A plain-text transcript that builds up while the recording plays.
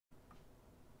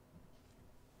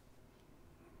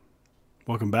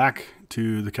Welcome back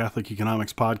to the Catholic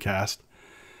Economics Podcast.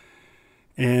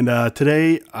 And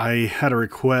today I had a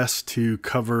request to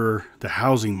cover the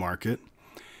housing market.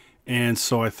 And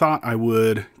so I thought I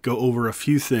would go over a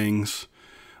few things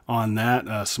on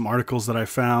that, some articles that I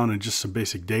found and just some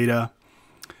basic data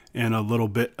and a little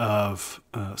bit of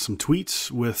some tweets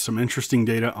with some interesting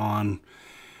data on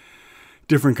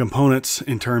different components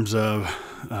in terms of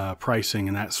pricing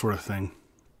and that sort of thing.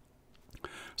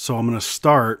 So I'm going to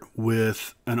start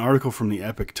with an article from the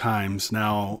Epoch Times.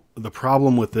 Now, the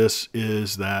problem with this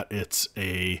is that it's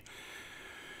a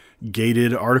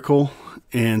gated article,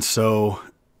 and so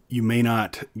you may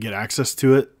not get access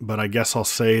to it, but I guess I'll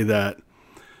say that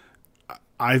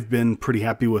I've been pretty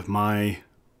happy with my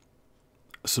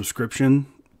subscription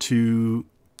to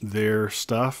their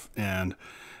stuff, and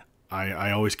I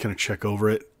always kind of check over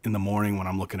it in the morning when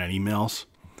I'm looking at emails.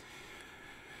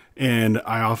 And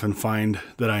I often find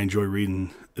that I enjoy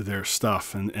reading their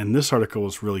stuff. And this article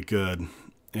was really good.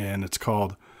 And it's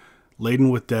called Laden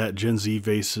with Debt, Gen Z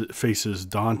Faces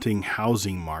Daunting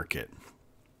Housing Market.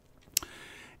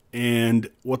 And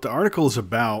what the article is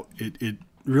about, it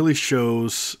really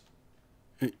shows,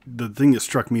 the thing that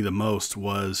struck me the most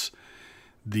was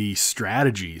the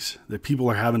strategies that people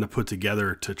are having to put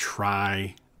together to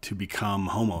try to become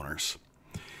homeowners.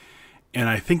 And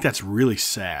I think that's really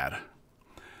sad.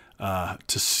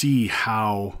 To see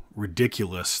how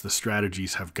ridiculous the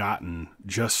strategies have gotten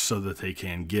just so that they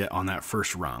can get on that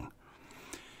first rung.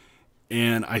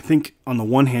 And I think on the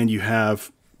one hand, you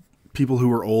have people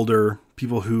who are older,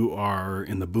 people who are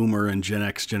in the boomer and Gen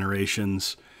X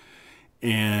generations,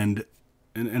 and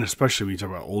especially when you talk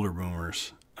about older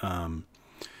boomers,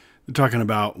 they're talking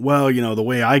about, well, you know, the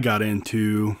way I got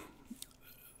into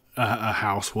a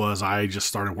house was I just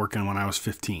started working when I was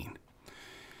 15.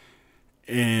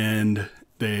 And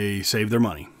they save their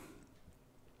money.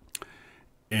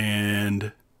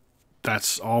 And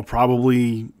that's all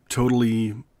probably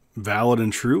totally valid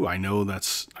and true. I know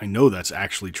that's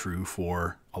actually true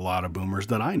for a lot of boomers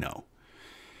that I know.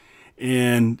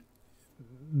 And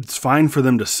it's fine for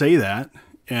them to say that.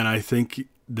 And I think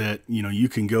that, you know, you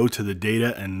can go to the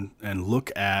data and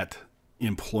look at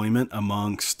employment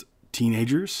amongst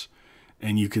teenagers,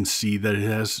 and you can see that it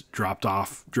has dropped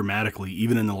off dramatically,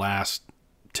 even in the last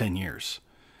 10 years.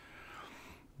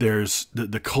 There's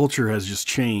the culture has just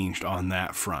changed on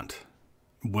that front.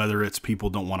 Whether it's people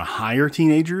don't want to hire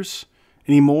teenagers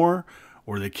anymore,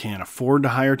 or they can't afford to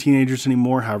hire teenagers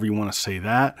anymore, however you want to say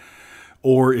that,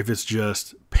 or if it's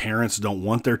just parents don't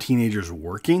want their teenagers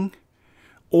working,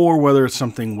 or whether it's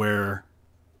something where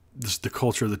the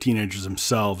culture of the teenagers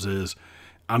themselves is,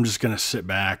 I'm just going to sit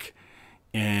back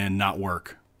and not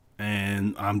work.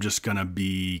 And I'm just going to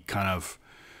be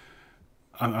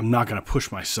I'm not going to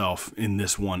push myself in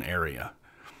this one area,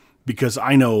 because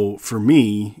I know for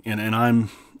me, and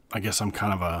I guess I'm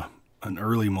kind of an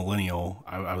early millennial.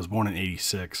 I was born in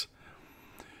 '86.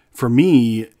 For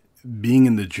me,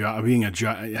 having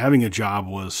a job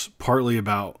was partly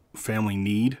about family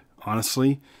need,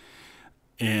 honestly.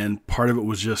 And part of it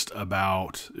was just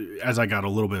about, as I got a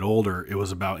little bit older, it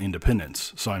was about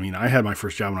independence. So, I mean, I had my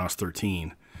first job when I was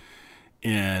 13,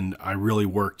 and I really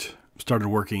started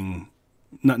working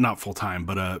not full time,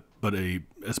 but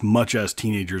as much as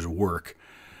teenagers work,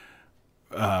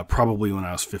 probably when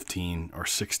I was 15 or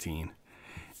 16.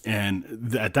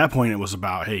 And at that point it was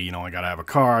about, hey, you know, I got to have a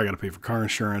car. I got to pay for car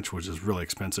insurance, which is really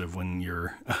expensive when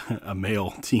you're a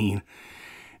male teen.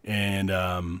 And,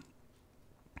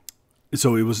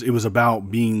 so it was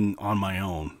about being on my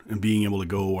own and being able to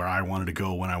go where I wanted to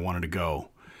go when I wanted to go.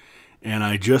 And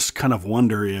I just kind of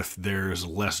wonder if there's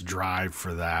less drive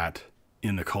for that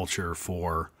in the culture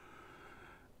for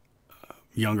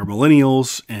younger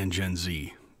millennials and Gen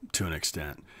Z to an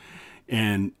extent.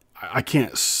 And I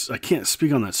can't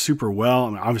speak on that super well. I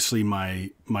mean, obviously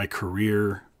my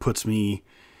career puts me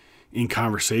in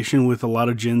conversation with a lot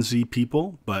of Gen Z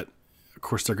people, but of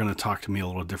course they're going to talk to me a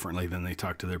little differently than they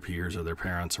talk to their peers or their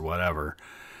parents or whatever.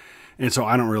 And so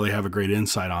I don't really have a great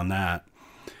insight on that.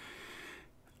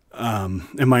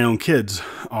 And my own kids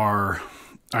are,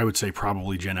 I would say,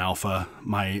 probably Gen Alpha.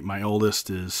 My oldest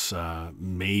is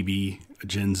maybe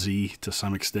Gen Z to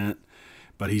some extent,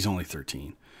 but he's only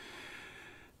 13.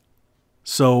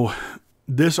 So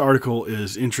this article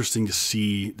is interesting to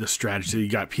see the strategy. You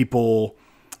got people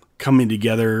coming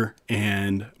together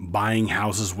and buying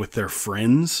houses with their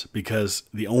friends because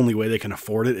the only way they can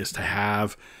afford it is to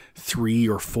have 3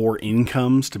 or 4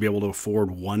 incomes to be able to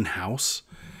afford one house.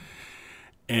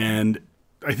 And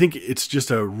I think it's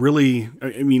just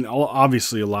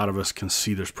obviously a lot of us can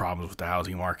see there's problems with the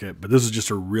housing market, but this is just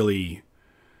a really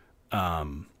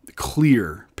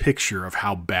clear picture of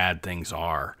how bad things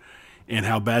are and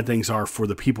how bad things are for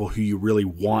the people who you really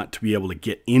want to be able to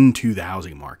get into the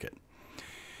housing market.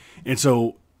 And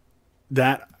so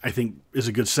that, I think, is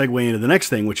a good segue into the next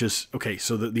thing, which is, okay,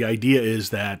 so the idea is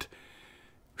that,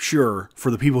 sure,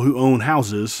 for the people who own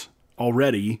houses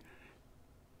already,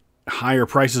 higher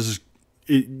prices,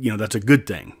 that's a good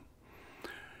thing.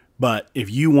 But if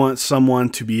you want someone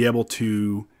to be able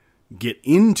to get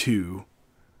into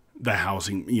the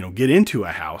housing, get into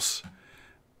a house,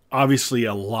 obviously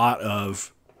a lot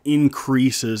of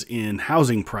increases in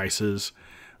housing prices,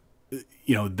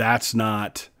 that's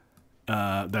not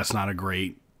a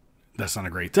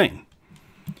great thing.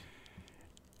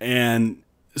 And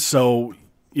so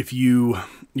if you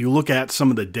look at some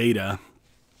of the data,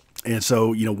 and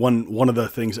so, one of the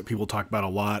things that people talk about a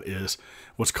lot is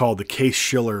what's called the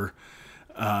Case-Shiller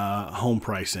home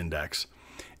price index.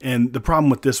 And the problem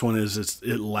with this one is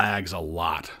it lags a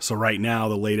lot. So right now,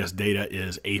 the latest data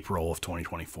is April of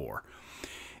 2024.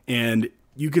 And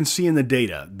you can see in the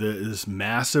data, this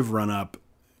massive run up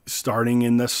starting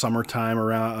in the summertime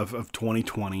of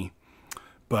 2020,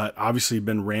 but obviously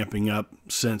been ramping up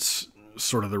since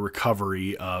sort of the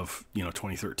recovery of,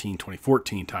 2013,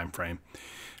 2014 timeframe,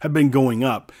 have been going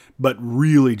up, but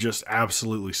really just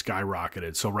absolutely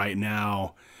skyrocketed. So right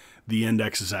now, the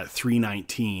index is at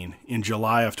 319. In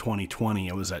July of 2020,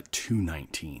 it was at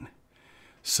 219.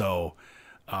 So,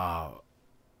 not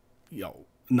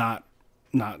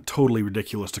totally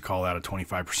ridiculous to call that a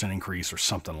 25% increase or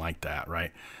something like that,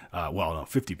 right?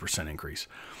 50% increase.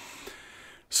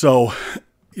 So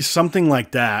something like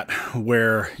that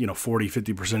where, 40,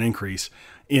 50% increase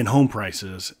in home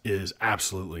prices is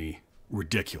absolutely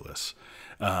ridiculous.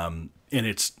 And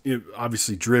it's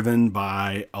obviously driven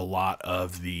by a lot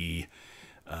of the,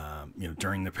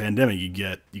 during the pandemic, you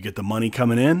get the money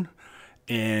coming in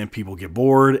and people get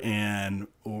bored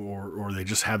or they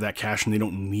just have that cash and they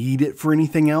don't need it for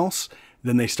anything else.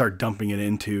 Then they start dumping it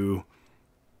into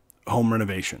home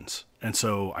renovations. And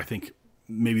so I think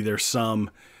maybe there's some,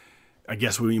 I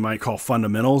guess what you might call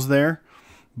fundamentals there,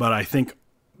 but I think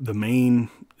the main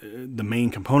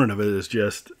component of it is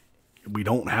just, we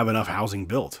don't have enough housing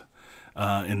built,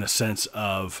 in the sense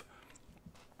of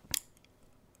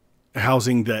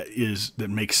housing that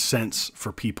makes sense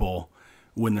for people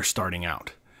when they're starting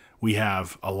out. We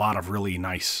have a lot of really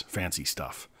nice, fancy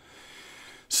stuff.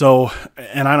 So,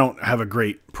 and I don't have a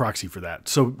great proxy for that.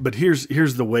 So, but here's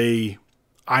the way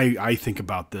I think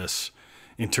about this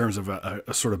in terms of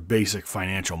a sort of basic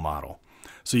financial model.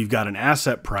 So you've got an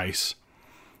asset price,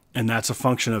 and that's a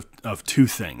function of two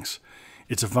things.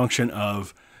 It's a function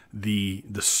of the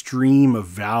stream of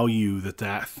value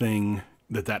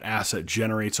that asset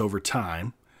generates over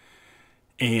time,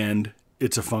 and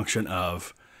it's a function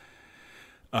of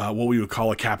what we would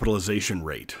call a capitalization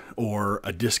rate or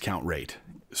a discount rate,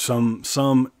 some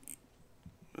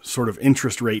sort of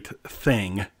interest rate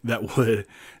thing that would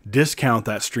discount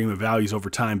that stream of values over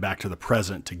time back to the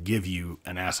present to give you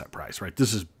an asset price, right?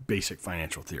 This is basic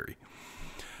financial theory.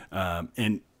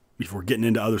 And if we're getting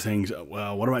into other things,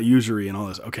 well, what about usury and all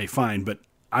this? Okay, fine. But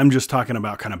I'm just talking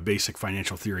about kind of basic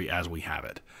financial theory as we have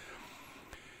it.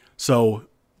 So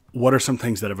what are some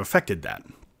things that have affected that?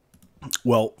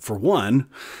 Well, for one,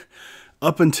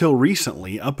 up until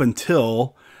recently,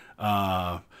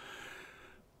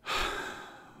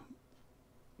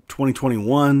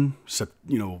 2021,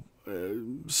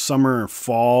 summer,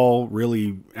 fall,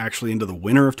 really actually into the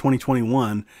winter of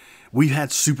 2021, we've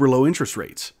had super low interest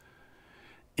rates.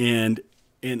 And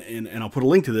I'll put a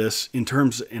link to this in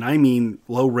terms, and I mean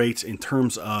low rates in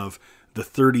terms of the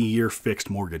 30-year fixed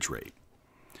mortgage rate.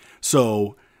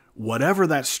 So whatever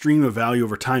that stream of value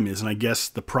over time is, and I guess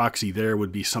the proxy there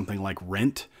would be something like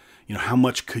rent, how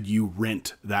much could you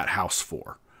rent that house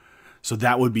for? So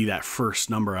that would be that first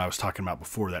number I was talking about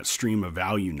before, that stream of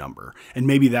value number. And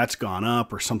maybe that's gone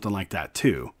up or something like that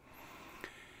too.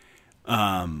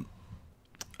 Again,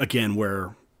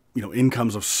 where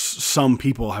incomes of some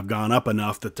people have gone up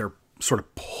enough that they're sort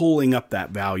of pulling up that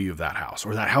value of that house,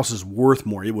 or that house is worth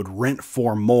more. It would rent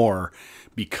for more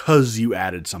because you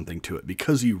added something to it,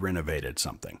 because you renovated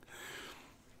something.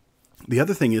 The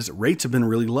other thing is rates have been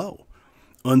really low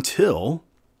until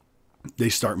they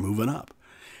start moving up.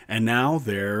 And now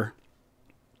they're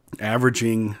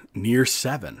averaging near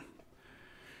 7.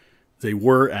 They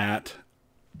were at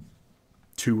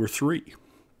 2 or 3.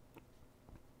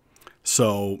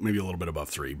 So maybe a little bit above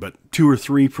 3, but 2 or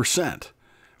 3%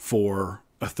 for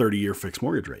a 30-year fixed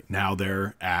mortgage rate. Now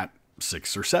they're at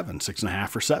 6 or 7,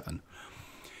 6.5 or 7.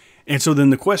 And so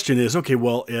then the question is, okay,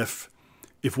 well, if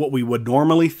if what we would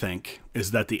normally think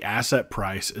is that the asset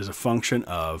price is a function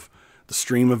of the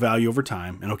stream of value over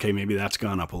time, and okay, maybe that's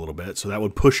gone up a little bit, so that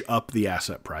would push up the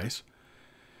asset price.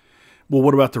 Well,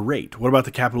 what about the rate? What about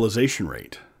the capitalization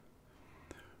rate?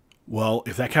 Well,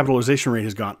 if that capitalization rate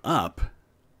has gone up,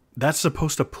 that's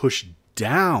supposed to push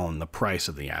down the price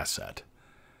of the asset.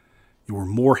 You were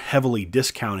more heavily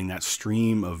discounting that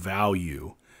stream of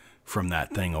value from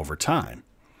that thing over time.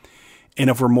 And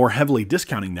if we're more heavily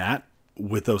discounting that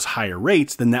with those higher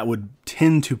rates, then that would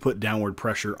tend to put downward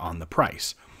pressure on the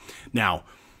price. Now,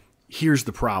 here's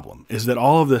the problem, is that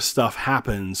all of this stuff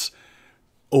happens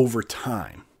over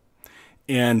time.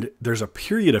 And there's a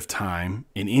period of time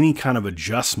in any kind of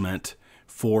adjustment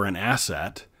for an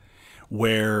asset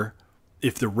where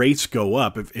if the rates go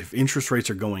up, if interest rates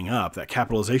are going up, that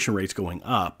capitalization rate's going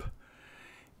up,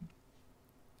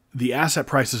 the asset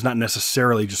price is not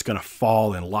necessarily just going to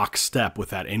fall in lockstep with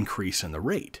that increase in the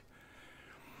rate.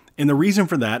 And the reason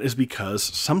for that is because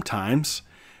sometimes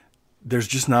there's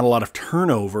just not a lot of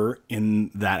turnover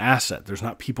in that asset. There's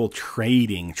not people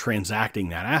transacting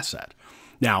that asset.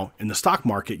 Now, in the stock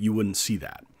market, you wouldn't see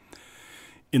that.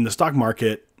 In the stock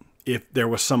market, if there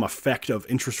was some effect of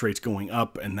interest rates going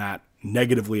up and that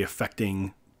negatively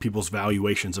affecting people's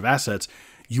valuations of assets,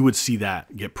 you would see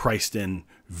that get priced in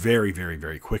very, very,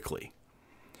 very quickly.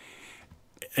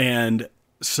 And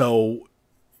so,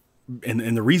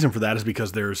 and the reason for that is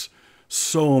because there's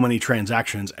so many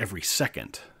transactions every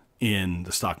second in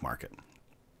the stock market.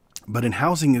 But in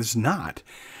housing is not.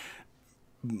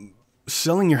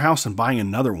 Selling your house and buying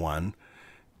another one,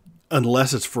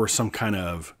 unless it's for some kind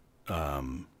of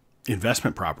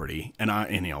investment property, and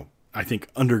I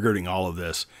think undergirding all of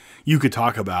this, you could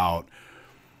talk about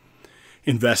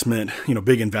investment,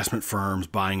 big investment firms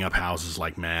buying up houses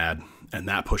like mad, and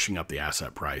that pushing up the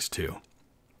asset price too.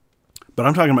 But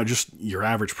I'm talking about just your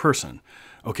average person.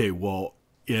 Okay, well,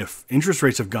 if interest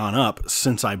rates have gone up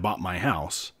since I bought my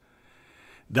house,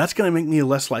 that's going to make me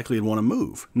less likely to want to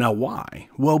move. Now, why?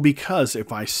 Well, because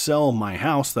if I sell my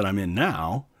house that I'm in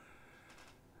now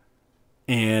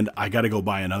and I got to go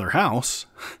buy another house,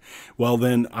 well,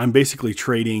 then I'm basically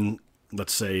trading,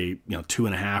 let's say,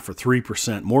 2.5% or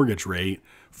 3% mortgage rate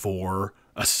for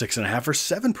a 6.5% or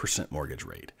 7% mortgage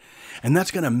rate. And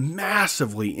that's going to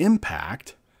massively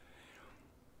impact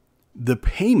the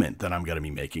payment that I'm going to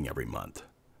be making every month.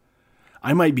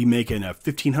 I might be making a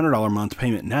 $1,500 a month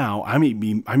payment now. I might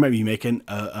be making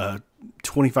a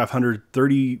 $2,500,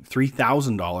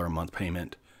 $3,000 a month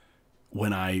payment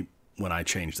when I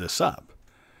change this up.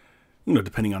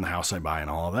 Depending on the house I buy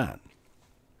and all of that.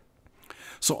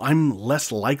 So I'm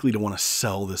less likely to want to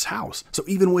sell this house. So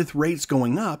even with rates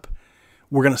going up,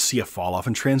 we're going to see a fall off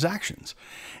in transactions.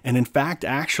 And in fact,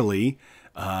 actually,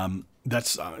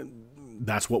 that's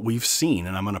what we've seen.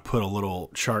 And I'm going to put a little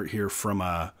chart here from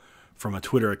a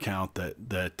Twitter account that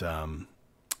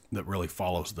really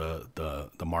follows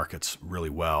the markets really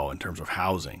well in terms of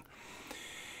housing.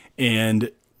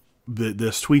 And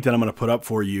this tweet that I'm going to put up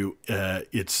for you,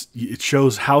 it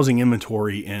shows housing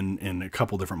inventory in a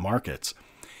couple different markets,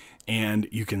 and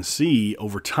you can see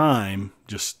over time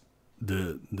just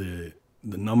the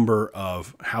number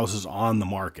of houses on the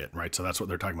market, right? So that's what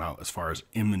they're talking about as far as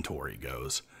inventory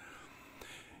goes.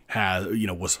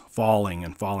 Was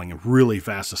falling really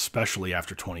fast, especially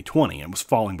after 2020. It was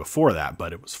falling before that,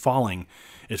 but it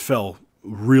fell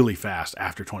really fast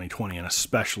after 2020, and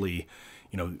especially,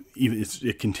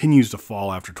 it continues to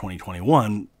fall after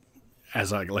 2021.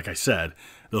 Like I said,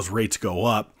 those rates go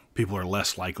up, people are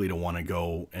less likely to want to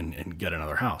go and get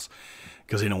another house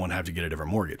because they don't want to have to get a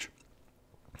different mortgage.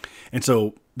 And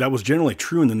so that was generally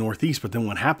true in the Northeast. But then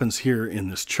what happens here in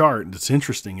this chart that's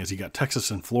interesting is you got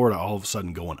Texas and Florida all of a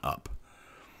sudden going up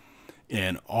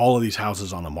and all of these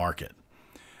houses on the market.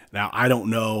 Now, I don't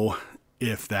know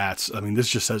if this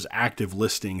just says active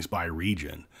listings by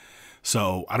region.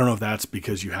 So I don't know if that's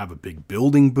because you have a big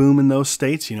building boom in those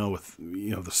states, with,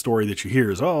 the story that you hear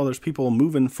is, there's people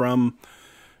moving from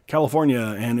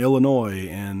California and Illinois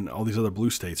and all these other blue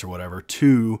states or whatever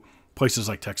to places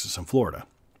like Texas and Florida.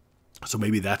 So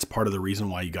maybe that's part of the reason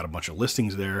why you got a bunch of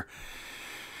listings there.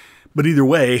 But either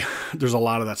way, there's a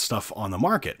lot of that stuff on the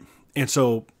market. And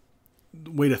so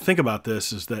the way to think about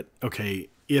this is that, okay,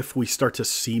 if we start to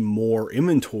see more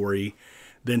inventory,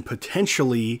 then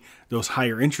potentially those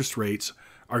higher interest rates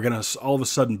are going to all of a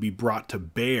sudden be brought to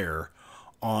bear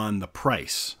on the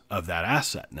price of that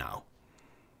asset now.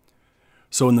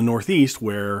 So in the Northeast,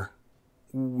 where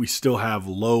we still have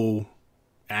low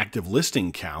active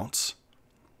listing counts,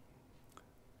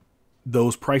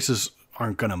 those prices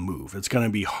aren't going to move. It's going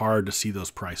to be hard to see those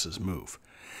prices move.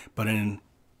 But in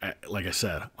like I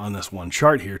said, on this one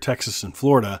chart here, Texas and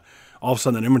Florida, all of a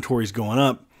sudden that inventory is going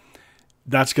up.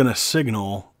 That's going to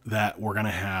signal that we're going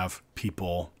to have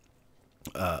people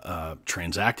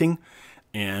transacting,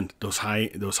 and those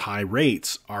high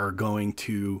rates are going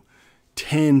to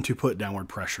tend to put downward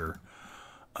pressure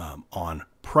on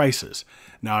prices.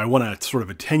 Now, I want to sort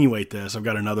of attenuate this. I've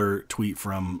got another tweet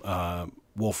from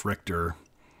Wolf Richter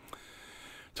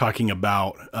talking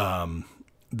about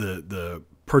the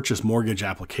purchase mortgage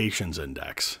applications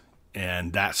index,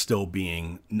 and that still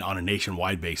being on a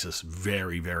nationwide basis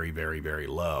very, very, very, very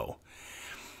low.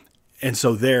 And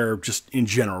so they're just in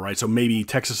general, right? So maybe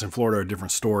Texas and Florida are a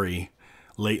different story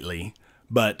lately,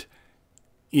 but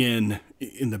in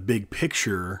the big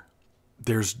picture,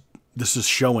 this is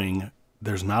showing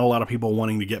there's not a lot of people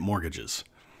wanting to get mortgages.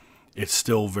 It's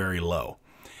still very low.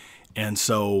 And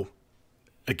so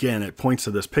again, it points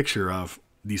to this picture of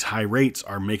these high rates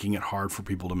are making it hard for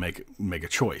people to make a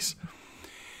choice.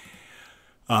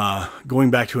 Going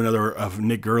back to another of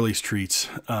Nick Gurley's tweets,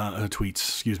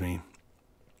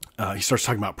 he starts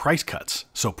talking about price cuts.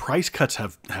 So price cuts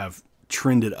have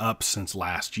trended up since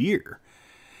last year.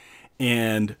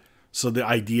 And so the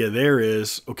idea there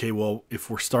is, okay, well, if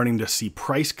we're starting to see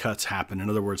price cuts happen, in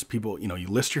other words, people, you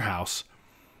list your house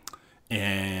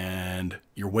and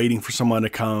you're waiting for someone to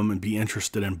come and be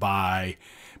interested and buy,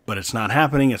 but it's not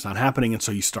happening. And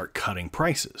so you start cutting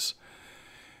prices.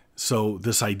 So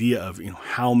this idea of,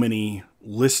 how many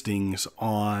listings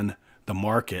on the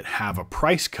market have a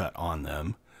price cut on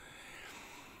them,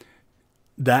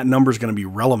 that number is going to be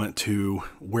relevant to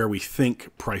where we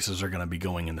think prices are going to be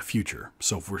going in the future.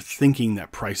 So if we're thinking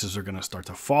that prices are going to start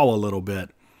to fall a little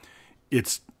bit,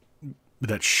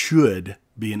 that should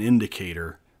be an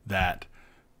indicator that,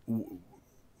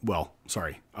 a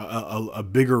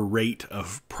bigger rate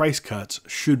of price cuts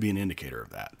should be an indicator of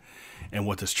that. And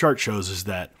what this chart shows is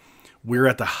that we're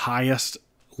at the highest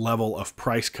level of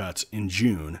price cuts in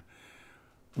June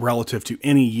relative to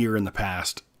any year in the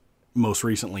past, most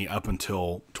recently up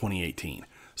until 2018.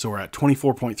 So we're at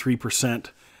 24.3%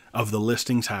 of the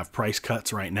listings have price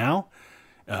cuts right now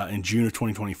in June of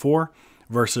 2024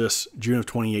 versus June of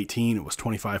 2018, it was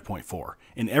 25.4.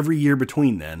 And every year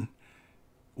between then,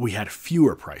 we had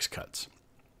fewer price cuts.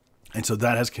 And so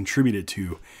that has contributed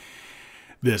to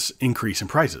this increase in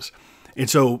prices. And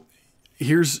so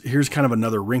here's kind of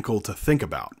another wrinkle to think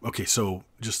about. Okay, so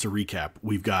just to recap,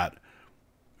 we've got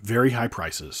very high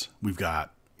prices. We've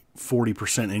got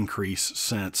 40% increase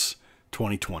since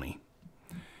 2020.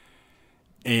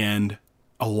 And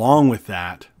along with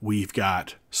that, we've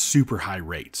got super high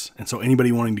rates. And so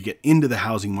anybody wanting to get into the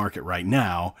housing market right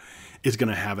now is going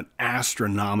to have an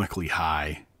astronomically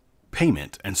high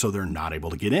payment. And so they're not able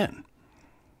to get in.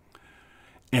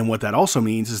 And what that also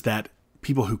means is that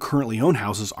people who currently own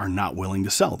houses are not willing to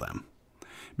sell them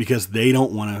because they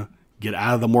don't want to get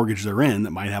out of the mortgage they're in that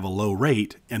might have a low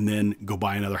rate and then go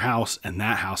buy another house and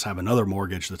that house have another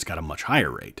mortgage that's got a much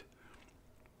higher rate.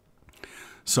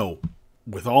 So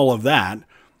with all of that,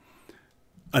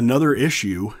 another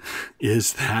issue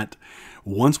is that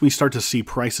once we start to see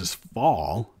prices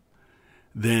fall,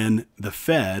 then the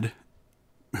Fed,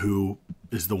 who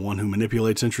is the one who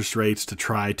manipulates interest rates to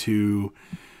try to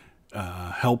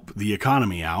help the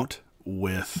economy out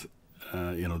with,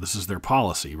 this is their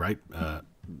policy, right?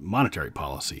 Monetary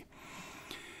policy.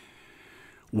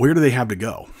 Where do they have to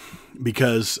go?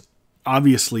 Because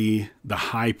obviously the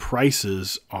high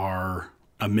prices are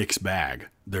a mixed bag.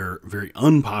 They're very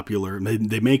unpopular.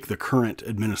 They make the current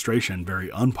administration very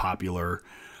unpopular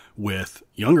with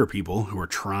younger people who are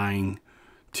trying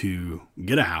to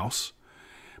get a house,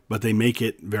 but they make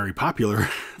it very popular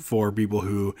for people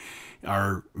who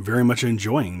are very much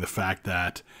enjoying the fact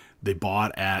that they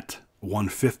bought at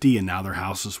 150 and now their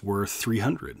house is worth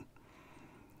 300.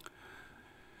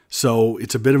 So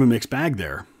it's a bit of a mixed bag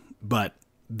there, but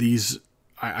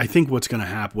I think what's going to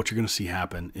happen, what you're going to see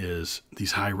happen is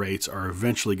these high rates are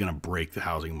eventually going to break the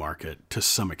housing market to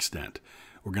some extent.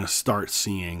 We're going to start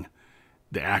seeing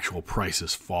the actual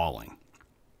prices falling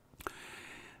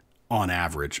on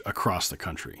average across the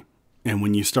country. And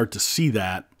when you start to see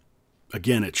that,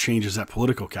 again, it changes that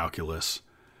political calculus.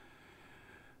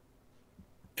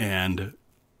 And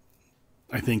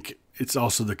I think it's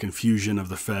also the confusion of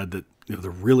the Fed that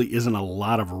there really isn't a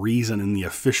lot of reason in the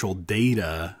official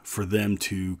data for them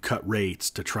to cut rates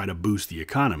to try to boost the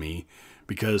economy,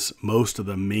 because most of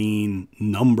the main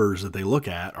numbers that they look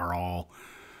at are all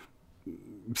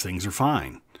things are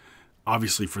fine.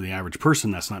 Obviously, for the average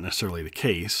person, that's not necessarily the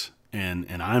case.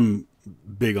 And I'm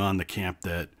big on the camp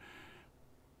that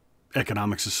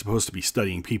economics is supposed to be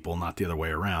studying people, not the other way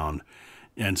around.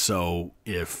 And so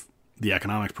if the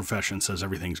economics profession says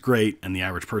everything's great and the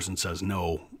average person says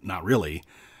no, not really,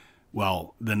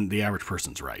 well, then the average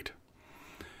person's right.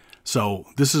 So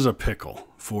this is a pickle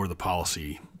for the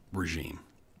policy regime.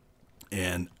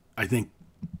 And I think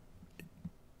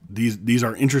these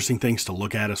are interesting things to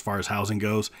look at as far as housing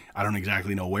goes. I don't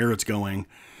exactly know where it's going,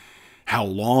 how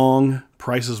long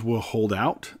prices will hold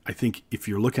out. I think if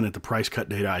you're looking at the price cut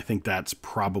data, I think that's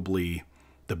probably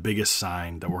the biggest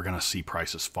sign that we're going to see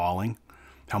prices falling.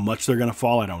 How much they're going to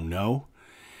fall, I don't know.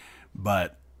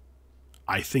 But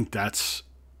I think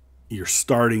you're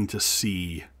starting to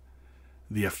see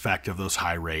the effect of those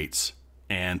high rates,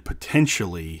 and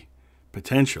potentially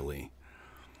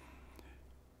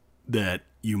that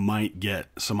you might get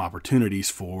some opportunities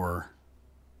for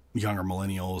younger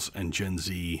millennials and Gen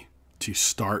Z to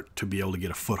start to be able to get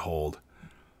a foothold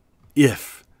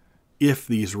if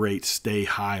these rates stay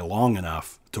high long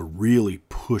enough to really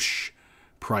push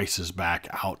prices back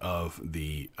out of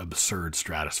the absurd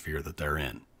stratosphere that they're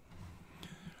in.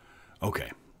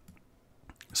 Okay.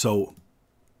 So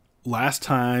last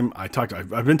time I've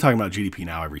been talking about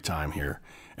GDPnow every time here,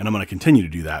 and I'm going to continue to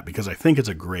do that because I think it's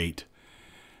a great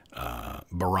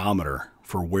barometer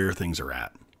for where things are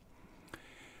at.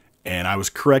 And I was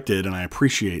corrected, and I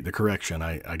appreciate the correction.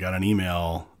 I got an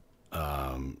email,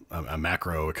 a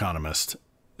macro economist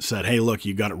said, hey, look,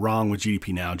 you got it wrong with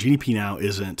GDPnow. GDPnow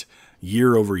isn't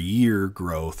year-over-year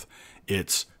growth.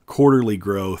 It's quarterly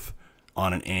growth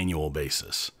on an annual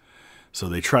basis. So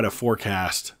they try to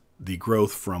forecast the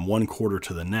growth from one quarter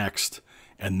to the next,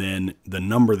 and then the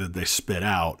number that they spit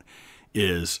out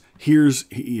is here's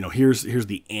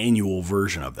the annual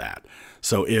version of that.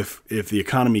 So if the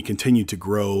economy continued to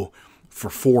grow for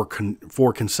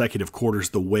four consecutive quarters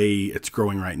the way it's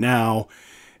growing right now,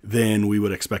 then we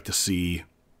would expect to see,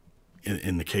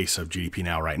 in the case of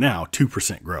GDPnow right now,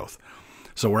 2% growth.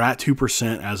 So we're at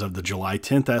 2% as of the July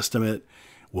 10th estimate.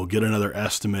 We'll get another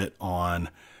estimate on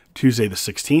Tuesday the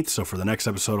 16th. So for the next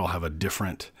episode, I'll have a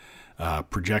different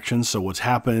projection. So what's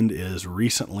happened is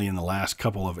recently, in the last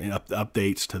couple of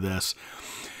updates to this,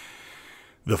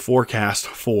 the forecast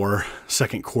for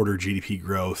second quarter GDP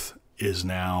growth is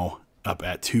now up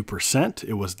at 2%.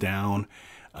 It was down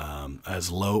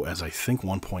as low as I think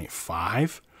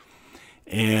 1.5.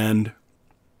 And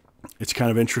it's kind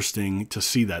of interesting to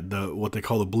see that what they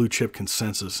call the blue chip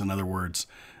consensus, in other words,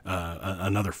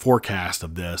 another forecast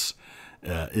of this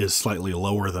is slightly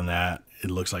lower than that. It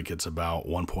looks like it's about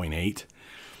 1.8.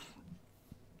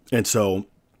 And so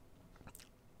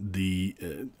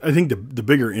I think the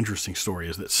bigger interesting story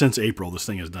is that since April, this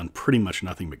thing has done pretty much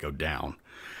nothing but go down,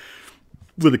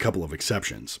 with a couple of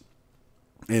exceptions.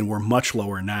 And we're much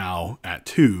lower now at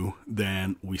 2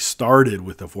 than we started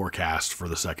with the forecast for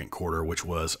the second quarter, which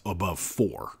was above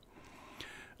 4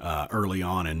 early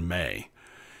on in May.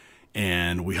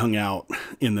 And we hung out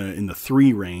in the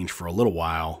 3 range for a little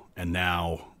while, and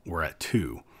now we're at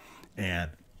 2. And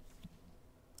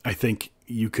I think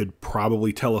you could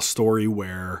probably tell a story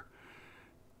where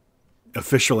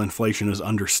official inflation is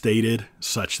understated,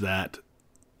 such that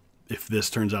if this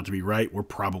turns out to be right, we're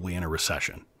probably in a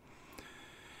recession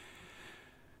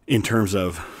in terms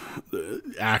of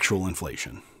actual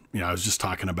inflation. I was just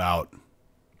talking about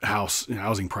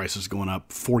housing prices going up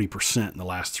 40% in the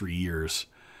last 3 years.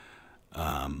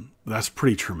 That's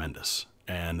pretty tremendous.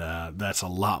 And that's a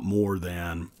lot more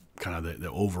than kind of the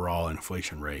overall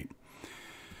inflation rate.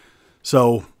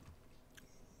 So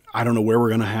I don't know where we're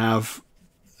going to have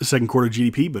the second quarter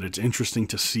GDP, but it's interesting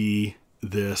to see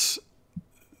this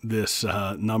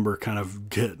number kind of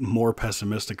get more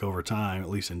pessimistic over time, at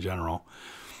least in general.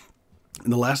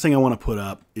 And the last thing I want to put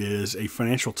up is a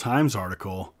Financial Times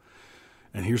article.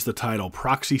 And here's the title: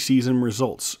 Proxy Season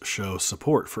Results Show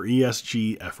Support for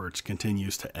ESG Efforts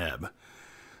Continues to Ebb.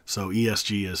 So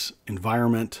ESG is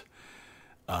environment,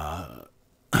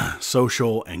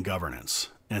 social, and governance.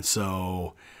 And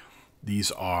so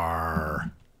these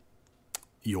are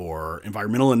your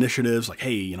environmental initiatives, like,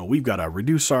 hey, we've got to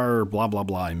reduce our blah, blah,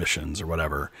 blah emissions or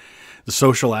whatever. The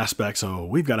social aspects, so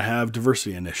we've got to have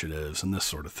diversity initiatives and this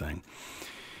sort of thing.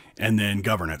 And then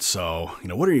governance. So,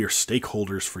 what are your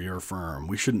stakeholders for your firm?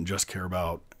 We shouldn't just care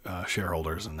about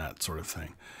shareholders and that sort of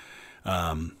thing.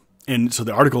 And so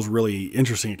the article is really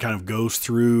interesting. It kind of goes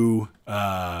through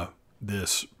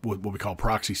this, what we call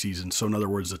proxy season. So in other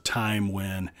words, a time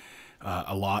when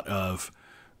a lot of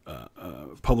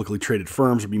publicly traded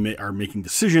firms are making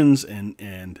decisions,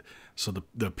 and so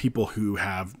the people who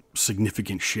have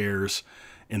significant shares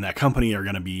in that company are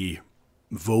going to be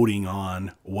voting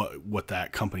on what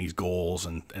that company's goals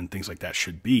and things like that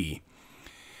should be.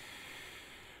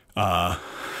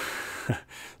 It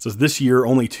says this year,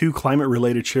 only 2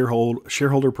 climate-related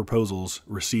shareholder proposals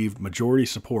received majority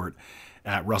support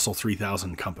at Russell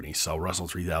 3000 companies. So Russell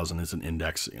 3000 is an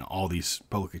index, all these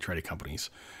publicly traded companies,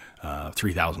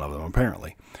 3,000 of them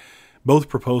apparently. Both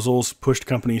proposals pushed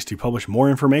companies to publish more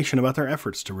information about their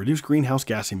efforts to reduce greenhouse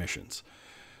gas emissions.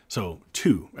 So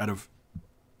 2 out of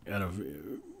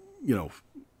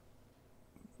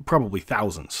probably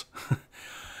thousands.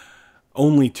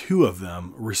 Only 2 of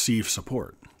them received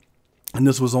support. And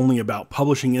this was only about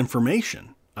publishing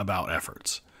information about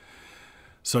efforts.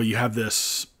 So you have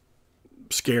this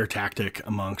scare tactic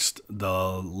amongst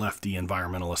the lefty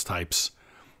environmentalist types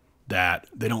that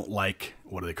they don't like,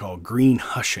 what do they call, green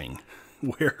hushing,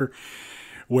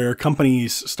 where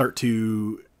companies start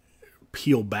to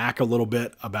peel back a little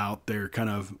bit about their kind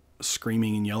of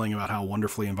screaming and yelling about how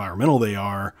wonderfully environmental they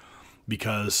are,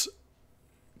 because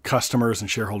customers and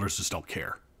shareholders just don't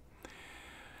care.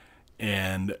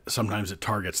 And sometimes it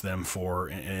targets them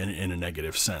in a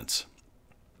negative sense.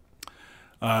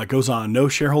 It goes on, no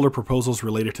shareholder proposals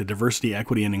related to diversity,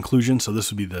 equity, and inclusion, so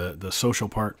this would be the social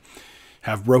part,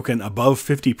 have broken above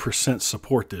 50%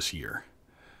 support this year.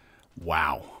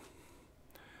 Wow.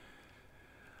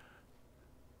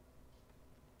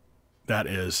 That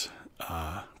is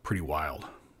pretty wild.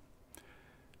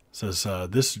 It says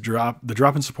the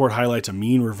drop in support highlights a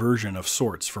mean reversion of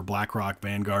sorts for BlackRock,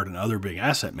 Vanguard, and other big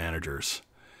asset managers.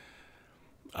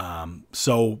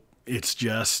 So it's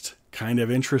just kind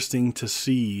of interesting to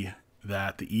see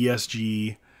that the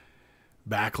ESG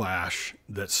backlash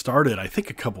that started, I think,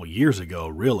 a couple years ago,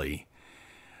 really,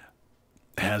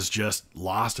 has just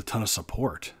lost a ton of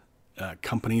support.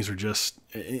 Companies are just,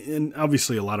 and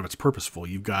obviously a lot of it's purposeful.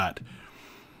 You've got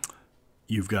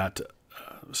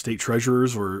state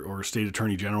treasurers or state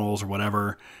attorney generals or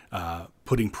whatever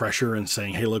putting pressure and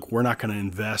saying, hey, look, we're not going to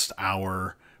invest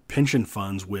our pension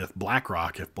funds with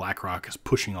BlackRock if BlackRock is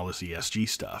pushing all this ESG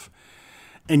stuff.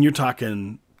 And you're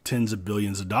talking tens of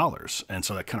billions of dollars. And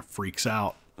so that kind of freaks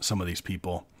out some of these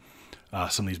people,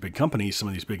 some of these big companies, some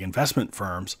of these big investment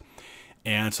firms.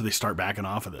 And so they start backing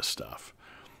off of this stuff.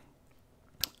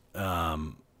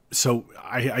 So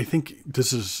I think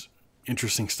this is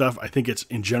interesting stuff. I think it's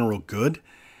in general good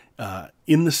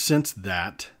in the sense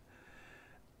that,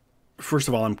 first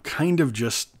of all, I'm kind of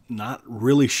just not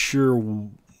really sure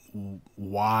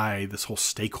why this whole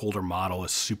stakeholder model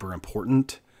is super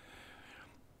important.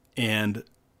 And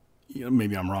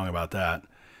maybe I'm wrong about that.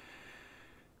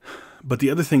 But the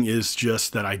other thing is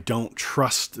just that I don't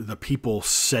trust the people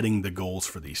setting the goals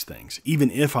for these things. Even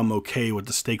if I'm okay with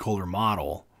the stakeholder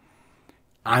model,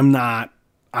 I'm not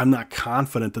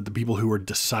confident that the people who are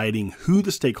deciding who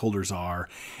the stakeholders are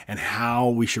and how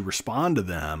we should respond to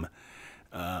them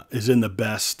is in the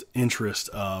best interest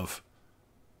of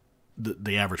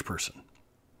the average person.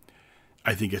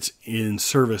 I think it's in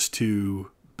service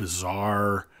to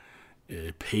bizarre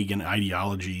pagan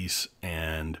ideologies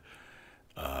and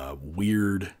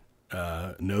weird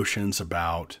notions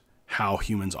about how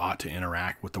humans ought to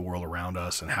interact with the world around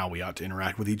us and how we ought to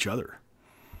interact with each other.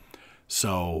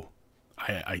 So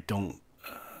I don't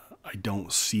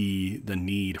see the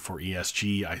need for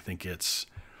ESG. I think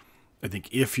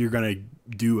if you're going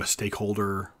to do a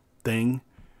stakeholder thing,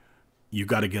 you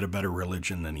got to get a better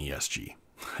religion than ESG.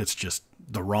 It's just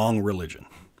the wrong religion.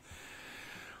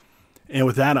 And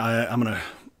with that, I'm going to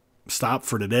stop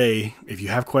for today. If you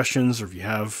have questions or if you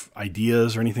have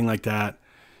ideas or anything like that,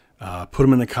 put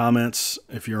them in the comments.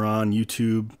 If you're on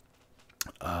YouTube,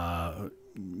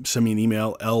 send me an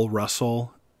email,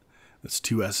 lrussell, that's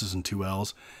 2 S's and 2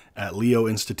 L's, at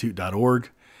leoinstitute.org.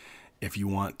 If you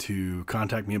want to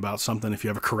contact me about something, if you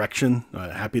have a correction,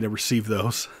 happy to receive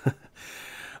those.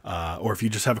 Or if you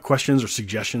just have questions or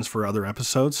suggestions for other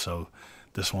episodes. So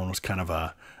this one was kind of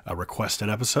a requested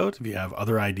episode. If you have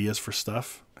other ideas for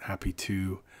stuff, happy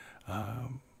to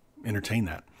entertain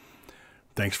that.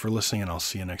 Thanks for listening, and I'll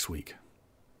see you next week.